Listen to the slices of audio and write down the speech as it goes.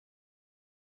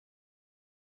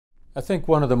I think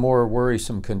one of the more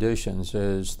worrisome conditions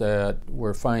is that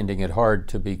we're finding it hard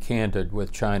to be candid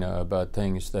with China about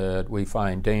things that we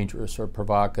find dangerous or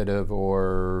provocative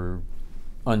or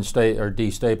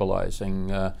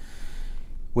destabilizing.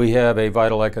 We have a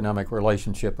vital economic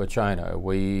relationship with China.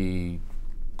 We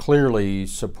clearly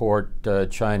support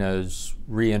China's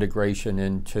reintegration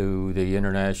into the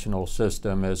international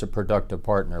system as a productive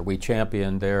partner. We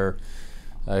champion their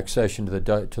accession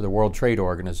to the World Trade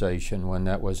Organization when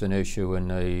that was an issue in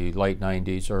the late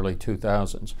 90s, early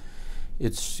 2000s.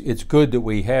 It's good that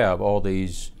we have all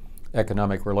these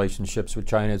economic relationships with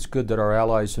China. It's good that our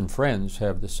allies and friends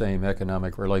have the same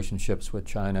economic relationships with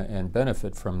China and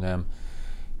benefit from them.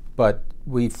 But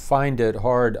we find it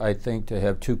hard, I think, to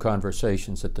have two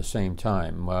conversations at the same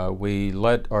time. We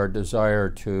let our desire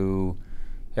to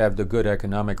have the good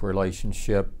economic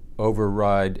relationship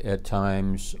override at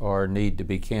times our need to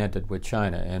be candid with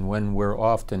China. And when we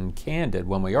are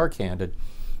candid,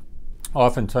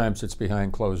 oftentimes it's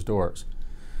behind closed doors.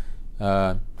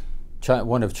 One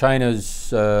of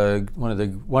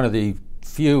the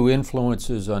few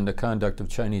influences on the conduct of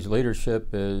Chinese leadership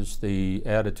is the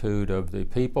attitude of the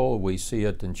people. We see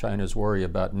it in China's worry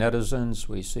about netizens.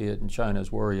 We see it in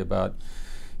China's worry about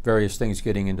various things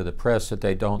getting into the press that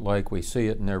they don't like. We see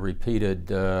it in their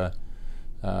repeated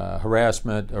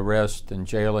harassment, arrest, and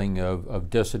jailing of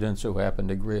dissidents who happen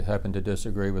to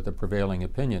disagree with the prevailing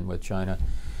opinion with China.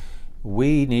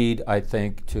 We need, I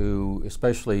think,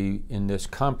 especially in this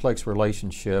complex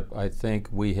relationship, I think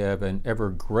we have an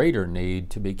ever greater need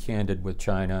to be candid with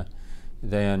China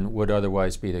than would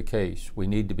otherwise be the case. We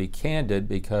need to be candid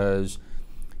because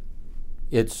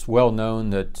it's well known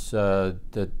that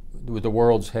the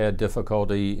world's had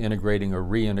difficulty integrating or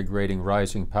reintegrating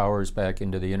rising powers back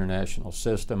into the international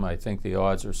system. I think the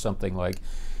odds are something like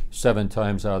 7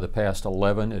 times out of the past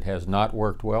 11 it has not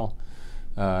worked well.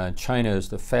 China is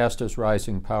the fastest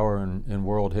rising power in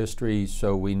world history,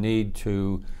 so we need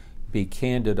to be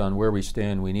candid on where we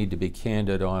stand. We need to be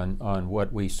candid on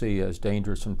what we see as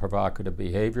dangerous and provocative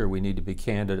behavior. We need to be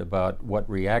candid about what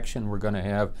reaction we're going to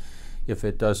have if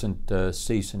it doesn't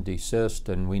cease and desist,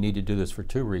 and we need to do this for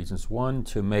 2 reasons. One,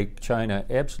 to make China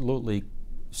absolutely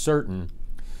certain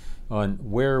on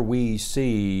where we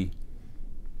see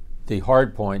the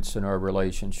hard points in our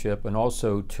relationship, and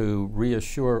also to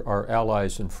reassure our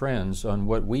allies and friends on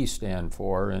what we stand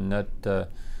for, and that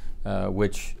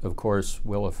which, of course,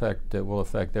 will affect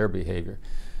their behavior.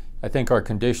 I think our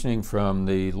conditioning from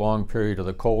the long period of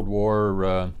the Cold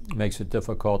War makes it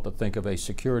difficult to think of a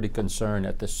security concern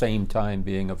at the same time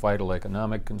being a vital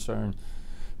economic concern.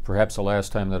 Perhaps the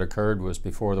last time that occurred was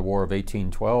before the War of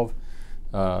 1812.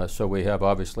 So we have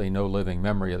obviously no living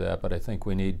memory of that, but I think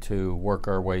we need to work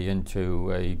our way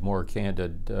into a more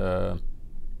candid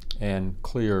and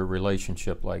clear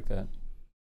relationship like that.